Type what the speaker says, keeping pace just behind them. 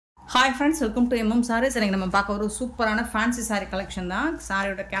Hi friends, welcome to MM Sarees. இன்னைக்கு நம்ம பார்க்க ஒரு சூப்பரான ஃபேன்சி saree collection தான்.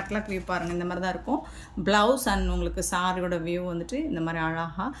 சாரியோட கேட்டலாக் வியூ பாருங்க. இந்த மாதிரி தான் இருக்கும். Blouse and உங்களுக்கு சாரியோட வியூ வந்துட்டு இந்த மாதிரி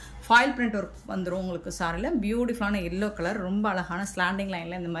அழகா foil print work வந்துரும் உங்களுக்கு சாரில. பியூட்டிஃபுல்லான yellow color, ரொம்ப அழகான slanting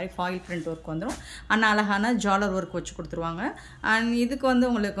lineல இந்த மாதிரி foil print work வந்துரும். and அழகான ஜாலர் work வச்சு கொடுத்துருவாங்க. and இதுக்கு வந்து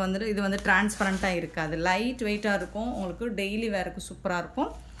உங்களுக்கு வந்து இது வந்து transparent-ஆ இருக்காது. லைட் வெயிட்டா இருக்கும். உங்களுக்கு டெய்லி வேருக்கு சூப்பரா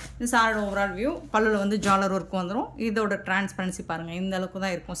இருக்கும். இந்த சாரோட ஓவரால் வியூ பல்லுல வந்து ஜாலர் ஒர்க் வந்துரும். இதோட டிரான்ஸ்பரன்சி பாருங்க. இந்த அளவுக்கு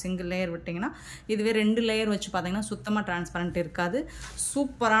தான் இருக்கும். சிங்கிள் லேயர் விட்டீங்கன்னா இதுவே 2 லேயர் வச்சு பாத்தீங்கன்னா சுத்தமா டிரான்ஸ்பரண்ட் இருக்காது.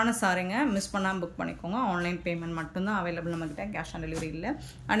 சூப்பரான சாரிங்க. மிஸ் பண்ணாம புக் பண்ணிக்கோங்க. ஆன்லைன் பேமெண்ட் மட்டும் தான் அவேலபிள் நம்மகிட்ட. கேஷ் ஆன் டெலிவரி இல்ல.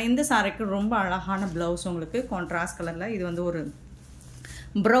 and இந்த சாரிக்கு ரொம்ப அழகான ப்ளவுஸ் உங்களுக்கு கான்ட்ராஸ்ட் கலர்ல. இது வந்து ஒரு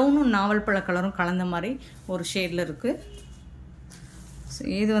பிரவுனும் நாவல் பழ கலரும் கலந்த மாதிரி ஒரு ஷேட்ல இருக்கு.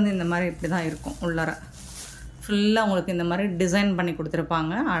 இது வந்து இந்த மாதிரி இப்படி தான் இருக்கும். உள்ளார ஃபுல்லாக உங்களுக்கு இந்த மாதிரி டிசைன் பண்ணி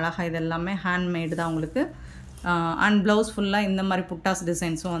கொடுத்துருப்பாங்க. அழகாக இது எல்லாமே ஹேண்ட்மேடு தான் உங்களுக்கு. அண்ட் ப்ளவுஸ் ஃபுல்லாக இந்த மாதிரி புட்டாஸ்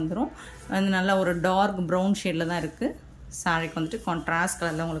டிசைன்ஸும் வந்துடும். அது நல்லா ஒரு டார்க் ப்ரௌன் ஷேடில் தான் இருக்குது. சாரிக்கு வந்துட்டு கான்ட்ராஸ்ட்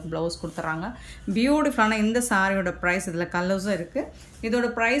கலரில் உங்களுக்கு ப்ளவுஸ் கொடுத்துட்றாங்க. பியூட்டிஃபுல்லான இந்த சாரியோட ப்ரைஸ் இதில் கலர்ஸும் இருக்குது. இதோட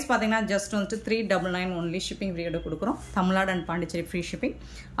ப்ரைஸ் பார்த்தீங்கன்னா ஜஸ்ட் வந்துட்டு 399 ஒன்லி. ஷிப்பிங் ஃப்ரீயோட கொடுக்குறோம். Tamil Nadu and Pondicherry free shipping.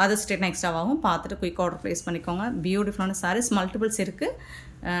 Other state எக்ஸ்ட்ராவாகும். பார்த்துட்டு குயிக் ஆர்டர் ப்ளேஸ் பண்ணிக்கோங்க. பியூட்டிஃபுல்லான சாரீஸ் மல்டிபிள்ஸ் இருக்குது.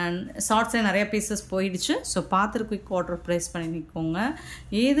 ஷார்ட்ஸில் நிறைய பீசஸ் போயிடுச்சு. ஸோ பார்த்துட்டு குயிக் ஆர்டர் ப்ளேஸ் பண்ணிக்கோங்க.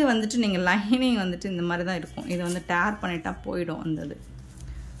 இது வந்துட்டு நீங்கள் லைனிங் வந்துட்டு இந்த மாதிரி தான் இருக்கும். இது வந்து டேர் பண்ணிட்டா போயிடும் வந்தது.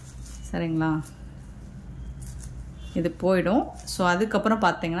 சரிங்களா? இது போயிடும். ஸோ அதுக்கப்புறம்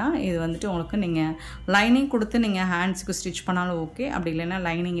பார்த்தீங்கன்னா இது வந்துட்டு உங்களுக்கு நீங்கள் லைனிங் கொடுத்து நீங்கள் ஹேண்ட்ஸுக்கு ஸ்டிச் பண்ணாலும் ஓகே. அப்படி இல்லைன்னா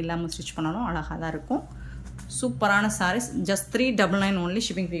லைனிங் இல்லாமல் ஸ்டிச் பண்ணாலும் அழகாக தான் இருக்கும். சூப்பரான சாரீஸ். Just 399 only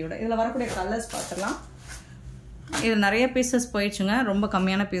shipping ஃப்ரீயோட. இதில் வரக்கூடிய கலர்ஸ் பார்த்துக்கலாம். இது நிறைய பீசஸ் போயிடுச்சுங்க. ரொம்ப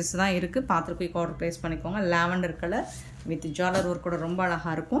கம்மியான பீஸ் தான் இருக்குது. பார்த்துட்டு குயிக் ஆர்டர் ப்ளேஸ் பண்ணிக்கோங்க. லாவெண்டர் கலர் வித் ஜாலர் ஒர்க் கூட ரொம்ப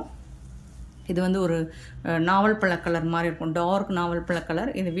அழகாக இருக்கும். இது வந்து ஒரு நாவல் பழ கலர் மாதிரி இருக்கும். டார்க் நாவல் பழ கலர்.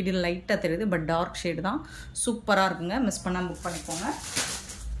 இது வீடியோ லைட்டாக தெரியுது, பட் டார்க் ஷேடு தான். சூப்பராக இருக்குங்க. மிஸ் பண்ணாமல் புக் பண்ணிக்கோங்க.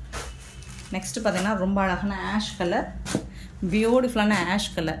 நெக்ஸ்ட்டு பார்த்தீங்கன்னா ரொம்ப அழகான ஆஷ் கலர். பியூட்டிஃபுல்லான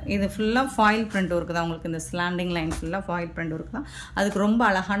ஆஷ் கலர். இது ஃபுல்லாக ஃபாயில் பிரிண்ட் ஒர்க்கு தான் உங்களுக்கு. இந்த ஸ்லாண்டிங் லைன் ஃபுல்லாக ஃபாயில் பிரிண்ட் ஒர்க் தான். அதுக்கு ரொம்ப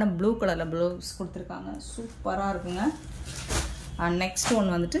அழகான ப்ளூ கலரில் ப்ளவுஸ் கொடுத்துருக்காங்க. சூப்பராக இருக்குங்க. அண்ட் நெக்ஸ்ட்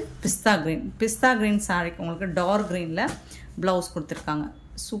ஒன்று வந்துட்டு பிஸ்தா க்ரீன். பிஸ்தா க்ரீன் சாரிக்கு உங்களுக்கு டார்க் க்ரீனில் ப்ளவுஸ் கொடுத்துருக்காங்க.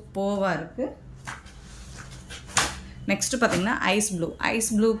 சூப்பராக இருக்குது. நெக்ஸ்ட்டு பார்த்தீங்கன்னா ஐஸ் ப்ளூ. ஐஸ்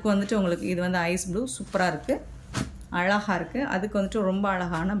ப்ளூக்கு வந்துட்டு உங்களுக்கு இது வந்து ஐஸ் ப்ளூ சூப்பராக இருக்குது. அழகாக இருக்குது. அதுக்கு வந்துட்டு ரொம்ப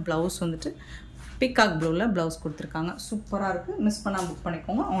அழகான ப்ளவுஸ் வந்துட்டு பீகாக் ப்ளூவில் ப்ளவுஸ் கொடுத்துருக்காங்க. சூப்பராக இருக்குது. மிஸ் பண்ணால் புக்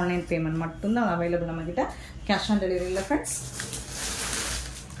பண்ணிக்கோங்க. ஆன்லைன் பேமெண்ட் மட்டும்தான் அவைலபிள் நம்மக்கிட்ட. கேஷ் ஆன் டெலிவரி இல்லை ஃப்ரெண்ட்ஸ்.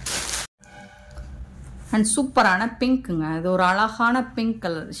 அண்ட் சூப்பரான பிங்க்குங்க. இது ஒரு அழகான பிங்க்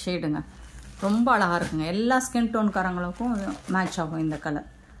கலர் ஷேடுங்க. ரொம்ப அழகாக இருக்குங்க. எல்லா ஸ்கின் டோன்காரங்களுக்கும் மேட்ச் ஆகும் இந்த கலர்.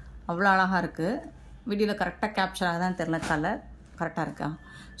 அவ்வளோ அழகாக இருக்குது. வீடியோவில் கரெக்டாக கேப்சர் ஆகுதான்னு தெரில. கலர் கரெக்டாக இருக்கா?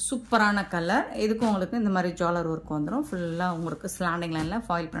 சூப்பரான கலர். இதுக்கும் உங்களுக்கு இந்த மாதிரி ஜாலர் ஒர்க் வந்துடும். ஃபுல்லாக உங்களுக்கு ஸ்லாண்டிங் லைனில்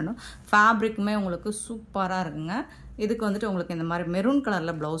ஃபாயில் பண்ணணும். ஃபேப்ரிக்குமே உங்களுக்கு சூப்பராக இருக்குங்க. இதுக்கு வந்துட்டு உங்களுக்கு இந்த மாதிரி மெரூன்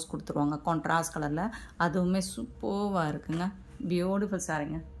கலரில் ப்ளவுஸ் கொடுத்துருவாங்க. கான்ட்ராஸ்ட் கலரில். அதுவுமே சூப்பராக இருக்குங்க. பியூட்டிஃபுல்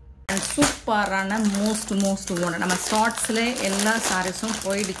சாரிங்க. சூப்பரான மோஸ்ட் ஒன்று. நம்ம ஷார்ட்ஸில் எல்லா சாரீஸும்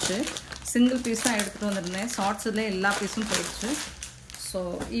போயிடுச்சு. சிங்கிள் பீஸ் தான் எடுத்துகிட்டு வந்துருந்தேன். ஷார்ட்ஸில் எல்லா பீஸும் போயிடுச்சு. ஸோ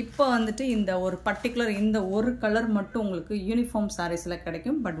இப்போ வந்துட்டு இந்த ஒரு பர்டிகுலர் இந்த ஒரு கலர் மட்டும் உங்களுக்கு யூனிஃபார்ம் சாரீஸில்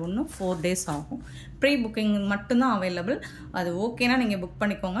கிடைக்கும். பட் இன்னும் 4 days ஆகும். ப்ரீ புக்கிங் மட்டும்தான் அவைலபிள். அது ஓகேனா நீங்கள் புக்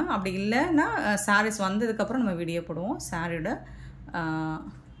பண்ணிக்கோங்க. அப்படி இல்லைன்னா சாரீஸ் வந்ததுக்கப்புறம் நம்ம வீடியோ போடுவோம். சாரியோட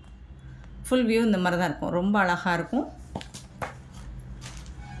ஃபுல் வியூ இந்த மாதிரி தான் இருக்கும். ரொம்ப அழகாக இருக்கும்.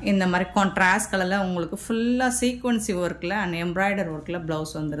 இந்த மாதிரி கான்ட்ராஸ்ட் கலரில் உங்களுக்கு ஃபுல்லாக சீக்வன்சி ஒர்க்கில் அண்ட் எம்ப்ராய்டர் ஒர்க்கில்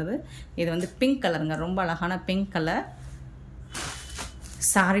ப்ளவுஸ் வந்துடுது. இது வந்து பிங்க் கலருங்க. ரொம்ப அழகான பிங்க் கலர்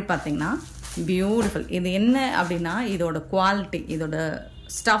சாரி. பார்த்தீங்கன்னா பியூட்டிஃபுல். இது என்ன அப்படின்னா இதோட குவாலிட்டி, இதோட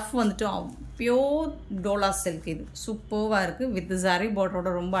ஸ்டஃப் வந்துட்டு பியோர் டோலா சில்க். இது சூப்பராக இருக்குது. வித் சாரி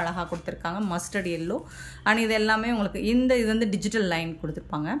பார்டரோட ரொம்ப அழகாக கொடுத்துருக்காங்க. Mustard yellow. அண்ட் இது எல்லாமே உங்களுக்கு இது வந்து டிஜிட்டல் லைன்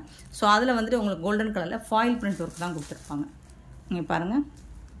கொடுத்துருப்பாங்க. ஸோ அதில் வந்துட்டு உங்களுக்கு கோல்டன் கலரில் ஃபாயில் பிரிண்ட் ஒர்க் தான் கொடுத்துருப்பாங்க. நீங்கள் பாருங்கள்.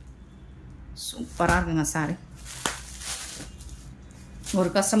 சூப்பராக இருக்குங்க சாரி. ஒரு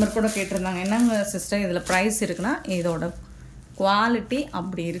கஸ்டமர் கூட கேட்டிருந்தாங்க, என்னங்க சிஸ்டர் இதில் ப்ரைஸ் இருக்குன்னா இதோட குவாலிட்டி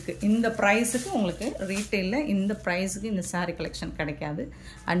அப்படி இருக்குது. இந்த ப்ரைஸுக்கு உங்களுக்கு ரீட்டெயிலில் இந்த ப்ரைஸுக்கு இந்த சாரீ கலெக்ஷன் கிடைக்காது.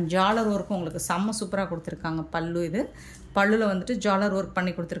 அண்ட் ஜாலர் ஒர்க்கும் உங்களுக்கு செம்ம சூப்பராக கொடுத்துருக்காங்க. பல்லு இது பல்லுவில் வந்துட்டு ஜாலர் ஒர்க்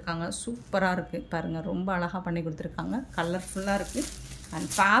பண்ணி கொடுத்துருக்காங்க. சூப்பராக இருக்குது பாருங்கள். ரொம்ப அழகாக பண்ணி கொடுத்துருக்காங்க. கலர்ஃபுல்லாக இருக்குது. அண்ட்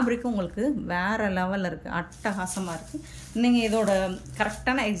ஃபேப்ரிக்கும் உங்களுக்கு வேறு லெவலில் இருக்குது. அட்டகாசமாக இருக்குது. நீங்கள் இதோட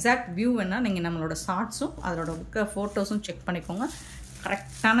கரெக்டான எக்ஸாக்ட் வியூ வேணால் நீங்கள் நம்மளோட ஷார்ட்ஸும் அதோட ஃபோட்டோஸும் செக் பண்ணிக்கோங்க.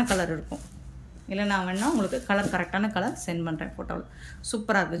 கரெக்டான கலர் இருக்கும். இல்லைனா வேணா உங்களுக்கு கலர் கரெக்டான கலர் சென்ட் பண்ணுறேன் ஃபோட்டோவில்.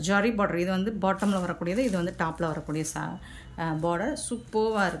 சூப்பராக இருக்குது. ஜரி பார்டர் இது வந்து பாட்டமில் வரக்கூடியது, இது வந்து டாப்பில் வரக்கூடிய பார்டர்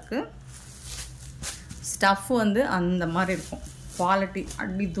சூப்பராக இருக்குது. ஸ்டஃப் வந்து அந்த மாதிரி இருக்கும், குவாலிட்டி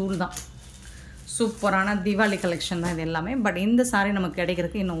அடி தூள் தான். சூப்பரான தீபாவளி கலெக்ஷன் தான் இது எல்லாமே. பட் இந்த சாரீ நமக்கு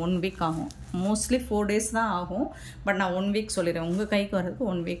கிடைக்கிறதுக்கு இன்னும் 1 வீக் ஆகும். மோஸ்ட்லி 4 days தான் ஆகும். பட் நான் 1 வீக் சொல்லிடுறேன், உங்கள் கைக்கு வர்றதுக்கு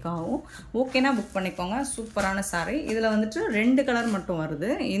 1 வீக் ஆகும். ஓகேனா புக் பண்ணிக்கோங்க. சூப்பரான சாரீ. இதில் வந்துட்டு 2 கலர் மட்டும் வருது,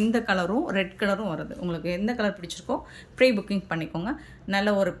 இந்த கலரும் ரெட் கலரும் வருது. உங்களுக்கு எந்த கலர் பிடிச்சிருக்கோ ப்ரீ புக்கிங் பண்ணிக்கோங்க.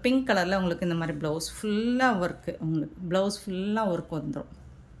 நல்ல ஒரு பிங்க் கலரில் உங்களுக்கு இந்த மாதிரி ப்ளவுஸ் ஃபுல்லாக ஒர்க்கு, உங்களுக்கு ப்ளவுஸ் ஃபுல்லாக ஒர்க் வந்துடும்.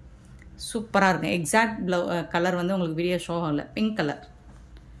 சூப்பராக இருக்கும். எக்ஸாக்ட் கலர் வந்து உங்களுக்கு வீடியோ ஷோ ஆகலை, பிங்க் கலர்.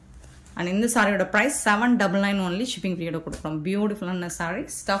 அண்ட் இந்த சாரியோட ப்ரைஸ் 799 ஒன்லி, ஷிப்பிங் ஃப்ரீயோட கொடுக்குறோம். பியூட்டிஃபுல்லான சாரீ,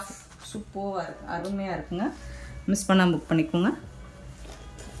 ஸ்டஃப் சூப்பராக இருக்குது, அருமையாக இருக்குங்க. மிஸ் பண்ணால் புக் பண்ணிக்கோங்க.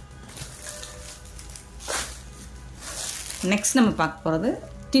 நெக்ஸ்ட் நம்ம பார்க்க போகிறது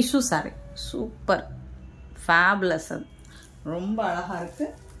டிஷ்யூ சாரீ. சூப்பர் ஃபேபுலஸ், அது ரொம்ப அழகாக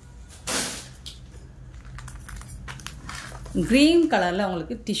இருக்குது. க்ரீன் கலரில்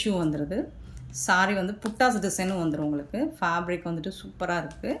உங்களுக்கு டிஷ்யூ வந்துடுது. சாரி வந்து புட்டாஸ் டிசைனும் வந்துடும் உங்களுக்கு. ஃபேப்ரிக் வந்துட்டு சூப்பராக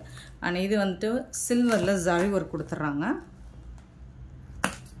இருக்குது. அண்ட் இது வந்துட்டு சில்வரில் ஜரி ஒர்க் கொடுத்துட்றாங்க.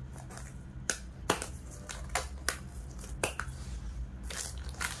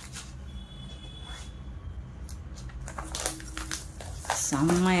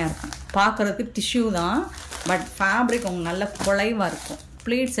 செம்மையாக இருக்கும். பார்க்குறதுக்கு டிஷ்யூ தான், பட் ஃபேப்ரிக் உங்களுக்கு நல்ல குலைவாக இருக்கும்.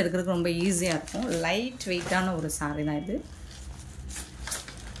 ப்ளீட்ஸ் எடுக்கிறதுக்கு ரொம்ப ஈஸியாக இருக்கும். லைட் வெயிட்டான ஒரு சாரி தான் இது.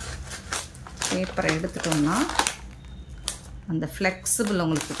 பேப்பரை எடுத்துட்டோம்னா அந்த ஃப்ளெக்சிபிள்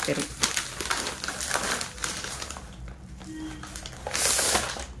உங்களுக்கு தெரியும்.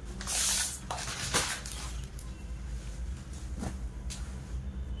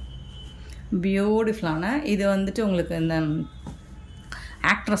 பியூட்டிஃபுல்லான இது வந்துட்டு உங்களுக்கு இந்த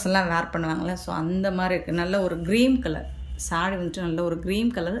ஆக்ட்ரஸ் எல்லாம் வேர் பண்ணுவாங்கள்ல, ஸோ அந்த மாதிரி இருக்குது. நல்ல ஒரு க்ரீன் கலர் சாரி வந்துட்டு, நல்ல ஒரு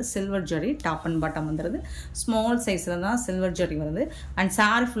green colour silver zari top and bottom வந்துடுது. ஸ்மால் சைஸில் தான் சில்வர் ஜரி வருது. அண்ட்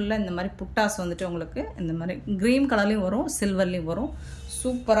சாரி ஃபுல்லாக இந்த மாதிரி புட்டாஸ் வந்துட்டு உங்களுக்கு இந்த மாதிரி க்ரீன் கலர்லேயும் வரும், சில்வர்லேயும் வரும்.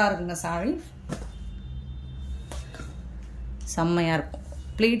 சூப்பராக இருக்குங்க சாரி, செம்மையாக இருக்கும்.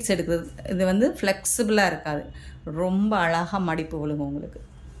 ப்ளீட்ஸ் எடுக்கிறது இது வந்து ஃப்ளெக்சிபிளாக இருக்காது, ரொம்ப அழகாக மடிப்பு விழுகும் உங்களுக்கு.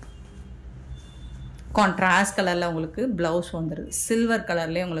 கான்ட்ராஸ்ட் கலரில் உங்களுக்கு ப்ளவுஸ் வந்துடுது. சில்வர்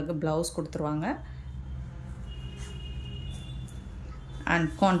கலர்லேயே உங்களுக்கு ப்ளவுஸ் கொடுத்துருவாங்க. அண்ட்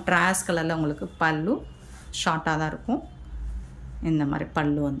கான்ட்ராஸ்ட் கலரில் உங்களுக்கு பல்லு ஷார்ட்டாக தான் இருக்கும். இந்த மாதிரி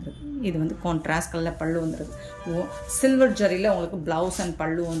பல்லு வந்துடுது. இது வந்து கான்ட்ராஸ்ட் கலரில் பல்லு வந்துடுது. சில்வர் ஜரியில் உங்களுக்கு ப்ளவுஸ் அண்ட்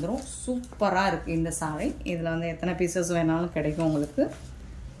பல்லு வந்துடும். சூப்பராக இருக்குது இந்த சாரி. இதில் வந்து எத்தனை பீசஸ் வேணாலும் கிடைக்கும் உங்களுக்கு.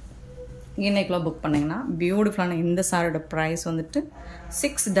 இன்னைக்குள்ள புக் பண்ணிங்கன்னா பியூட்டிஃபுல்லான இந்த சாரியோட ப்ரைஸ் வந்துட்டு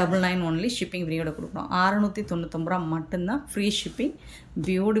 699 ஒன்லி, ஷிப்பிங் ஃப்ரீயோட கொடுக்குறோம். 699 ரூபா மட்டும்தான், ஃப்ரீ ஷிப்பிங்.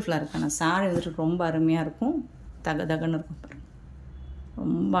 பியூட்டிஃபுல்லாக இருக்குது. ஆனால் சாரி வந்துட்டு ரொம்ப அருமையாக இருக்கும், தகன்னு இருக்கும் பாருங்கள்,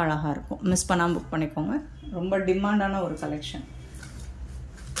 ரொம்ப அழகாக இருக்கும். மிஸ் பண்ணாமல் புக் பண்ணிக்கோங்க. ரொம்ப டிமாண்டான ஒரு கலெக்ஷன்.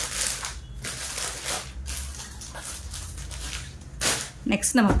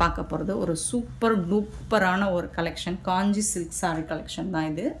 நெக்ஸ்ட் நம்ம பார்க்க போகிறது ஒரு சூப்பர் டூப்பரான ஒரு கலெக்ஷன், காஞ்சி சில்க் சாரி கலெக்ஷன் தான்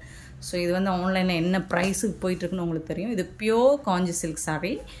இது. ஸோ இது வந்து ஆன்லைனில் என்ன ப்ரைஸுக்கு போயிட்டுருக்குன்னு உங்களுக்கு தெரியும். இது பியோர் காஞ்சி சில்க்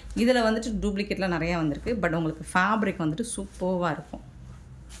சாரி. இதில் வந்துட்டு டூப்ளிகேட்லாம் நிறையா வந்திருக்கு. பட் உங்களுக்கு ஃபேப்ரிக் வந்துட்டு சூப்பராக இருக்கும்.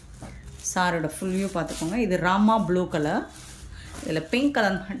 சாரியோட ஃபுல் வியூ பார்த்துக்கோங்க. இது ராமா ப்ளூ கலர். இதில் பிங்க்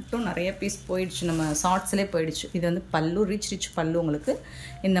கலர் மட்டும் நிறைய பீஸ் போயிடுச்சு, நம்ம ஷார்ட்ஸ்லேயே போயிடுச்சு. இது வந்து பல்லு, ரிச் பல்லு உங்களுக்கு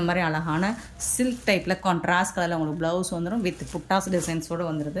இந்த மாதிரி அழகான சில்க் டைப்பில் கான்ட்ராஸ்ட் கலரில் உங்களுக்கு ப்ளவுஸ் வந்துடும். வித் புட்டாஸ் டிசைன்ஸோடு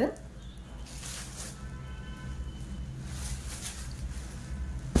வந்துடுது.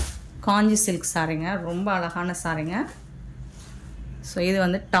 காஞ்சி சில்க் சாரிங்க, ரொம்ப அழகான சாரிங்க. ஸோ இது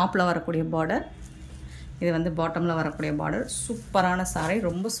வந்து டாப்பில் வரக்கூடிய பார்டர், இது வந்து பாட்டமில் வரக்கூடிய பார்டர். சூப்பரான சாரி,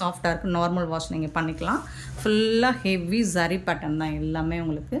 ரொம்ப சாஃப்டாக இருக்குது. நார்மல் வாஷ் நீங்கள் பண்ணிக்கலாம். ஃபுல்லாக ஹெவி ஜரி பேட்டர்ன் தான் எல்லாமே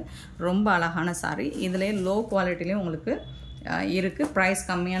உங்களுக்கு. ரொம்ப அழகான சாரி. இதுலேயே லோ குவாலிட்டிலையும் உங்களுக்கு இருக்குது, ப்ரைஸ்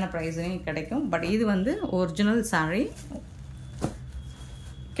கம்மியான ப்ரைஸ்லையும் கிடைக்கும். பட் இது வந்து ஒரிஜினல் சாரி,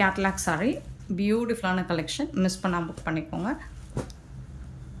 கேட்லாக் சாரி. பியூட்டிஃபுல்லான கலெக்ஷன், மிஸ் பண்ணாமல் புக் பண்ணிக்கோங்க.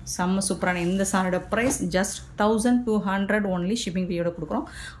 செம்ம சூப்பரான இந்த சாரியோட ப்ரைஸ் ஜஸ்ட் 1200 ஒன்லி, ஷிப்பிங் ஃப்ரீயோட கொடுக்குறோம்.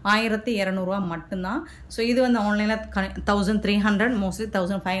 1200 ரூபா மட்டும்தான். ஸோ இது வந்து ஆன்லைனில் 1300, மோஸ்ட்லி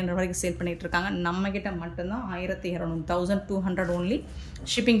 1500 வரைக்கும் சேல் பண்ணிகிட்டு இருக்காங்க. நம்மக்கிட்ட மட்டும்தான் 1200, 1200 ஒன்லி,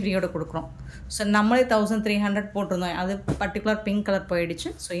 ஷிப்பிங் ஃப்ரீயோட கொடுக்குறோம். ஸோ நம்மளே 1300 போட்டிருந்தோம், அது பர்டிகுலர் பிங்க் கலர்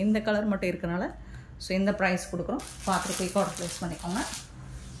போயிடுச்சு. ஸோ இந்த கலர் மட்டும் இருக்கனால ஸோ இந்த ப்ரைஸ் கொடுக்குறோம். பார்த்துட்டு குயிக்காக ஆர்டர் ப்ளேஸ் பண்ணிக்கோங்க.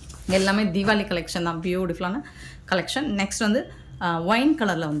 எல்லாமே தீபாவளி கலெக்ஷன் தான், பியூட்டிஃபுல்லான கலெக்ஷன். நெக்ஸ்ட் வந்து ஒயின்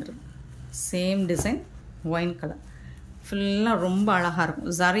கலரில் வந்துடும். சேம் டிசைன், ஒயின் கலர் ஃபுல்லாக ரொம்ப அழகாக இருக்கும்.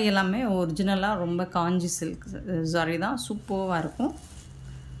 ஜரி எல்லாமே ஒரிஜினலாக ரொம்ப காஞ்சி சில்க் ஜரி தான், சூப்பராக இருக்கும்.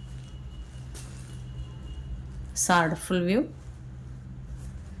 சாரோட ஃபுல் வியூ.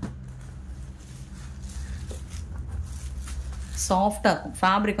 சாஃப்டாக இருக்கும்,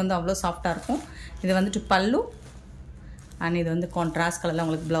 ஃபேப்ரிக் வந்து அவ்வளோ சாஃப்டாக இருக்கும். இது வந்துட்டு பல்லு அண்ட் இது வந்து கான்ட்ராஸ்ட் கலரில்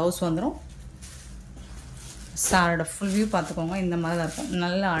உங்களுக்கு ப்ளவுஸ் வந்துடும். சாரோட ஃபுல் வியூ பார்த்துக்கோங்க. இந்த மாதிரி தான் இருக்கும்,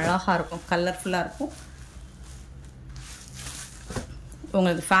 நல்ல அழகாக இருக்கும், கலர்ஃபுல்லாக இருக்கும்.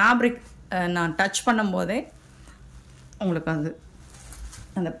 உங்களுக்கு ஃபேப்ரிக் நான் டச் பண்ணும்போதே உங்களுக்கு அது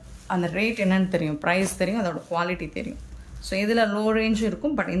அந்த அந்த ரேட் என்னன்னு தெரியும், ப்ரைஸ் தெரியும், அதோட குவாலிட்டி தெரியும். ஸோ இதில் லோ ரேஞ்சும்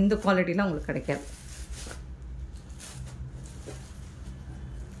இருக்கும், பட் இந்த குவாலிட்டிலாம் உங்களுக்கு கிடைக்காது.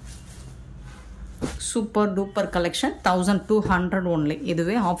 Super duper collection, 1200 only.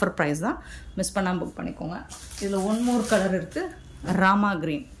 இதுவே ஆஃபர் ப்ரைஸ் தான், மிஸ் பண்ணாமல் புக் பண்ணிக்கோங்க. இதில் ஒன் மோர் கலர் இருக்குது, ராமா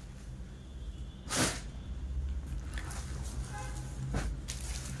க்ரீன்.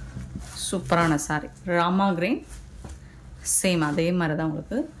 சூப்பரான சாரி, ராமா க்ரீன். சேம் அதே மாதிரி தான்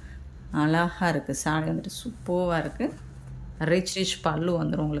உங்களுக்கு அழகாக இருக்குது. சாரி வந்துட்டு சூப்பராக இருக்குது. ரிச் பல்லு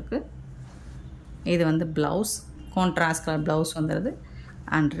வந்துடும் உங்களுக்கு. இது வந்து ப்ளவுஸ், கான்ட்ராஸ்ட் கலர் ப்ளவுஸ் வந்துடுது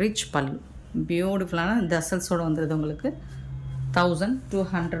அண்ட் ரிச் பல்லு, பியூட்டிஃபுல்லான தசல்ஸோடு வந்துடுது உங்களுக்கு.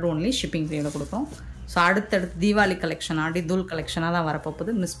 1200 ஒன்லி ஷிப்பிங் ஃப்ரீயோட கொடுக்குறோம். ஸோ அடுத்தடுத்து தீபாவளி கலெக்ஷன், தூள் கலெக்ஷனாக தான்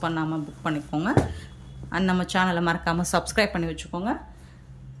வரப்போகுது, மிஸ் பண்ணாமல் புக் பண்ணிக்கோங்க. அண்ட் நம்ம சேனலை மறக்காமல் சப்ஸ்கிரைப் பண்ணி வச்சுக்கோங்க.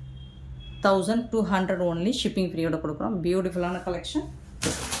 1200 ஒன்லி ஷிப்பிங் ஃப்ரீயோட கொடுக்குறோம். பியூட்டிஃபுல்லான கலெக்ஷன்.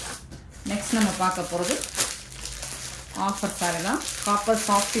 நெக்ஸ்ட் நம்ம பார்க்க போகிறது ஆஃபர் சாரி தான், காப்பர்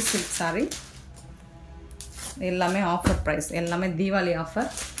சாஃப்டி சில்க் சாரி. எல்லாமே ஆஃபர் ப்ரைஸ், எல்லாமே தீபாவளி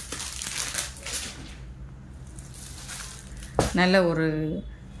ஆஃபர். நல்ல ஒரு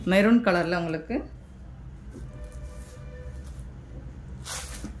மெரூன் கலரில் உங்களுக்கு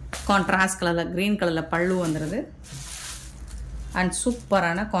கான்ட்ராஸ்ட் கலரில் க்ரீன் கலரில் பல்லு வந்துடுது. அண்ட்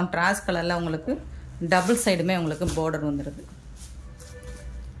சூப்பரான கான்ட்ராஸ்ட் கலரில் உங்களுக்கு டபுள் சைடுமே உங்களுக்கு பார்டர் வந்துடுது.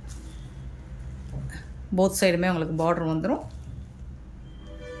 போத் சைடுமே உங்களுக்கு பார்டர் வந்துடும்.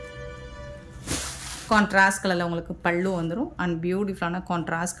 கான்ட்ராஸ்ட் கலரில் உங்களுக்கு பல்லு வந்துடும் அண்ட் பியூட்டிஃபுல்லான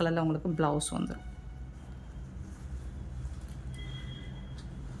கான்ட்ராஸ்ட் கலரில் உங்களுக்கு ப்ளவுஸ் வந்துடும்.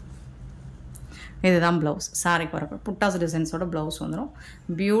 இதுதான் ப்ளவுஸ், சாரிக்கு வரப்போ புட்டாஸ் டிசைன்ஸோட ப்ளவுஸ் வந்துடும்.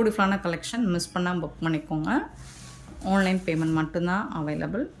 பியூட்டிஃபுல்லான கலெக்ஷன், மிஸ் பண்ணால் புக் பண்ணிக்கோங்க. ஆன்லைன் பேமெண்ட் மட்டும்தான்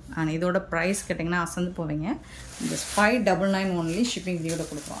அவைலபிள். அண்ட் இதோட ப்ரைஸ் கேட்டிங்கன்னா அசந்து போவீங்க. ஜஸ்ட் 599 ஒன்லி ஷிப்பிங் ஃப்ரீயோட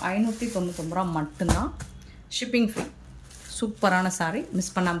கொடுக்குறோம். 599 ரூபா மட்டும்தான் ஷிப்பிங் ஃப்ரீ. சூப்பரான சாரீ,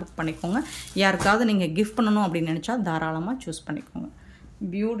 மிஸ் பண்ணால் புக் பண்ணிக்கோங்க. யாருக்காவது நீங்கள் கிஃப்ட் பண்ணணும் அப்படின்னு நினச்சா தாராளமாக சூஸ் பண்ணிக்கோங்க.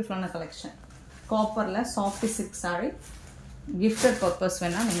 பியூட்டிஃபுல்லான collection, காப்பரில் softy silk sari. Gifted purpose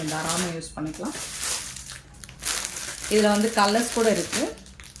வேணால் நீங்கள் தாராளமாக யூஸ் பண்ணிக்கலாம். இதில் வந்து கலர்ஸ் கூட இருக்குது.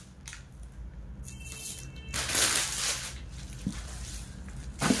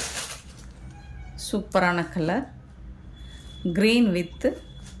 சூப்பரான colour, green with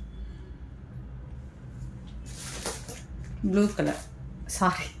blue colour,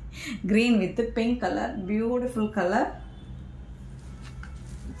 sorry green with pink colour, beautiful colour.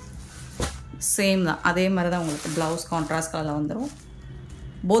 Same தான், அதே மாதிரி தான் உங்களுக்கு ப்ளவுஸ் கான்ட்ராஸ்ட் கலரில் வந்துடும்.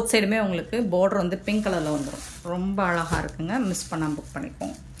 போத் சைடுமே உங்களுக்கு பார்டர் வந்து பிங்க் கலரில் வந்துடும். ரொம்ப அழகாக இருக்குங்க, மிஸ் பண்ணாமல் புக்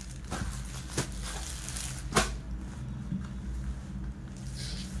பண்ணிக்கோங்க.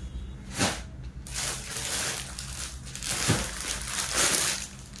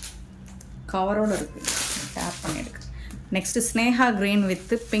 கவரோடு இருக்குது, டேப் பண்ணி எடுக்கு. Next Sneha green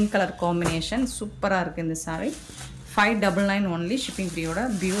with pink colour combination, சூப்பராக இருக்குது இந்த சாரீ. 599 only shipping ஃப்ரீயோட.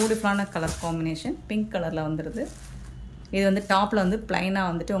 பியூட்டிஃபுல்லான கலர் காம்பினேஷன், பிங்க் கலரில் வந்துடுது. இது வந்து டாப்பில் வந்து ப்ளைனாக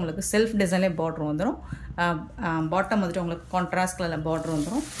வந்துட்டு உங்களுக்கு செல்ஃப் டிசைன்லேயே பார்டர் வந்துடும். பாட்டம் வந்துட்டு உங்களுக்கு கான்ட்ராஸ்ட் கலரில் பார்டர்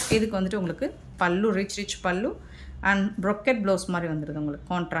வந்துடும். இதுக்கு வந்துட்டு உங்களுக்கு பல்லு, ரிச் பல்லு அண்ட் ப்ரொக்கெட் ப்ளவுஸ் மாதிரி வந்துடுது உங்களுக்கு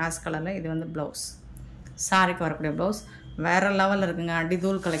கான்ட்ராஸ்ட் கலரில். இது வந்து ப்ளவுஸ், சாரிக்கு வரக்கூடிய ப்ளவுஸ். வேறு லெவலில் இருக்குங்க,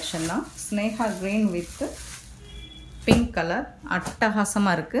 அடிதூள் கலெக்ஷன் தான். Sneha green with pink colour,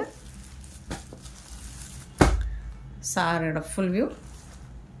 அட்டகாசமாக இருக்குது. சாரியோட ஃபுல் வியூ.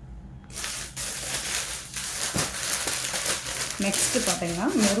 நெக்ஸ்ட் பார்த்தீங்கன்னா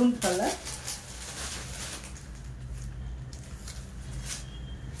maroon colour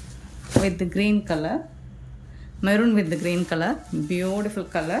with green colour, maroon with green colour,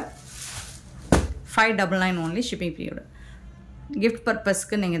 beautiful colour. 599 only shipping ஃப்ரீயோட. Gift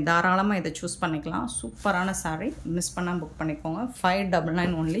பர்பஸ்க்கு நீங்கள் தாராளமாக இதை சூஸ் பண்ணிக்கலாம். சூப்பரான சாரீ, மிஸ் பண்ணால் புக் பண்ணிக்கோங்க.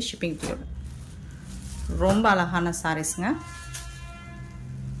 599 ஒன்லி ஷிப்பிங் ஃப்ரீயோட. ரொம்ப அழகான சாரீஸுங்க.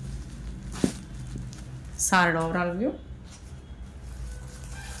 சாரியோட ஓவரால் வியூ.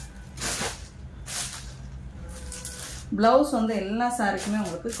 ப்ளவுஸ் வந்து எல்லா சாரிக்குமே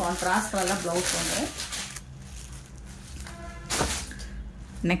உங்களுக்கு கான்ட்ராஸ்ட் கலரில் ப்ளவுஸ் வந்துடும்.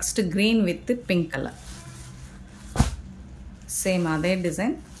 Next green with pink colour, same அதே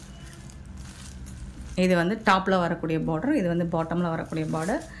டிசைன். இது வந்து டாப்பில் வரக்கூடிய பார்டர், இது வந்து பாட்டமில் வரக்கூடிய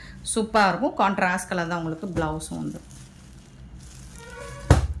பார்டர். சூப்பராக இருக்கும். கான்ட்ராஸ்ட் கலர் தான் உங்களுக்கு ப்ளவுஸும் வந்து.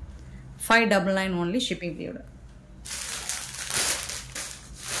 599 only shipping period.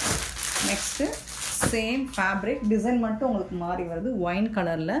 Next same fabric design மட்டும் உங்களுக்கு மாறி வருது. ஒயின்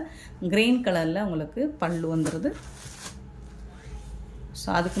கலரில் கிரீன் கலரில் உங்களுக்கு பல்லு வந்துடுது. ஸோ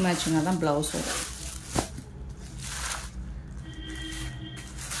அதுக்கு மேட்சிங்காக தான் ப்ளவுஸ் வரும்.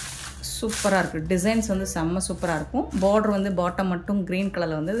 சூப்பராக இருக்குது. டிசைன்ஸ் வந்து செம்ம சூப்பராக இருக்கும். பார்டர் வந்து பாட்டம் மட்டும் க்ரீன்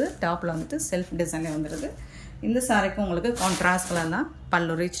கலரில் வந்தது, டாப்பில் வந்துட்டு செல்ஃப் டிசைனில் வந்துடுது. இந்த சாரிக்கும் உங்களுக்கு கான்ட்ராஸ்ட் கலர் தான்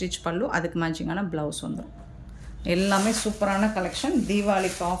பல்லு, ரிச் பல்லு, அதுக்கு மேட்சிங்கான ப்ளவுஸ் வந்துடும். எல்லாமே சூப்பரான கலெக்ஷன்.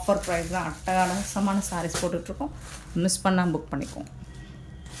 தீபாவளிக்கு ஆஃபர் ப்ரைஸ் தான். அட்டகாசமான சாரீஸ் போட்டுட்ருக்கோம். மிஸ் பண்ணால் புக் பண்ணிக்கோங்க.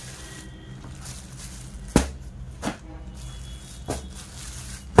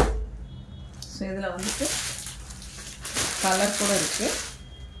 ஸோ இதில் வந்துட்டு கலர் கூட இருக்குது.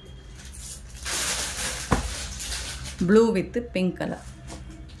 Blue with pink colour.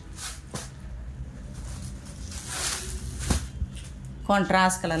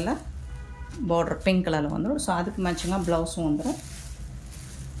 Contrast கலரில் பார்டர் பிங்க் கலரில் வந்துடும். ஸோ அதுக்கு மேட்சிங்காக ப்ளவுஸும் வந்துடும்.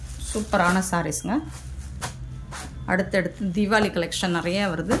 சூப்பரான சாரீஸுங்க. அடுத்தடுத்து தீபாவளி கலெக்ஷன் நிறையா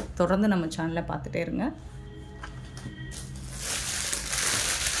வருது. தொடர்ந்து நம்ம சேனலில் பார்த்துட்டே இருங்க.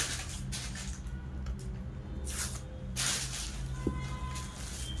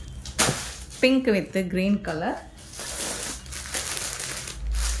 Pink with green colour.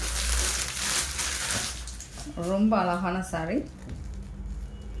 ரொம்ப அழகான சாரீ.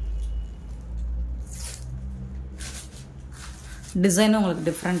 டிசைனும் உங்களுக்கு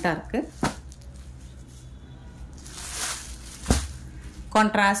டிஃப்ரெண்ட்டாக இருக்குது.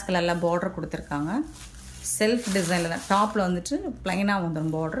 கான்ட்ராஸ்ட் கலரில் பார்டர் கொடுத்துருக்காங்க. செல்ஃப் டிசைனில் தான். டாப்பில் வந்துட்டு ப்ளைனாக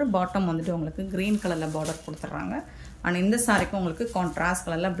வந்துடும் பார்டர், பாட்டம் வந்துட்டு உங்களுக்கு க்ரீன் கலரில் பார்டர் கொடுத்துட்றாங்க. அண்ட் இந்த சாரிக்கும் உங்களுக்கு கான்ட்ராஸ்ட்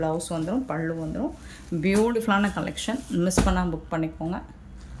கலரில் ப்ளவுஸ் வந்துடும், பல்லு வந்துடும். பியூட்டிஃபுல்லான கலெக்ஷன். மிஸ் பண்ணால் புக் பண்ணிக்கோங்க.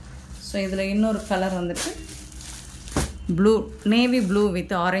 ஸோ இதில் இன்னொரு கலர் வந்துட்டு blue, navy blue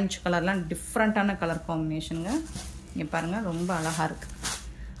with orange கலர்லாம் டிஃப்ரெண்ட்டான கலர் காம்பினேஷனுங்க. இங்கே பாருங்கள், ரொம்ப அழகாக இருக்குது.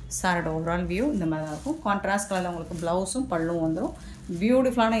 சாரோட ஓவரால் வியூ இந்த மாதிரி தான் இருக்கும். கான்ட்ராஸ்ட் கலரில் உங்களுக்கு ப்ளவுஸும் பல்லும் வந்துடும்.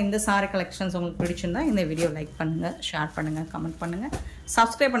 பியூட்டிஃபுல்லான இந்த சாரி கலெக்ஷன்ஸ் உங்களுக்கு பிடிச்சிருந்தா இந்த வீடியோ லைக் பண்ணுங்கள், ஷேர் பண்ணுங்கள், கமெண்ட் பண்ணுங்கள்.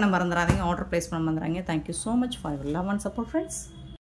 சப்ஸ்கிரைப் பண்ண மறந்துடாதீங்க. ஆர்டர் ப்ளேஸ் பண்ண மறந்துடாதீங்க. Thank you so much for your love and support friends.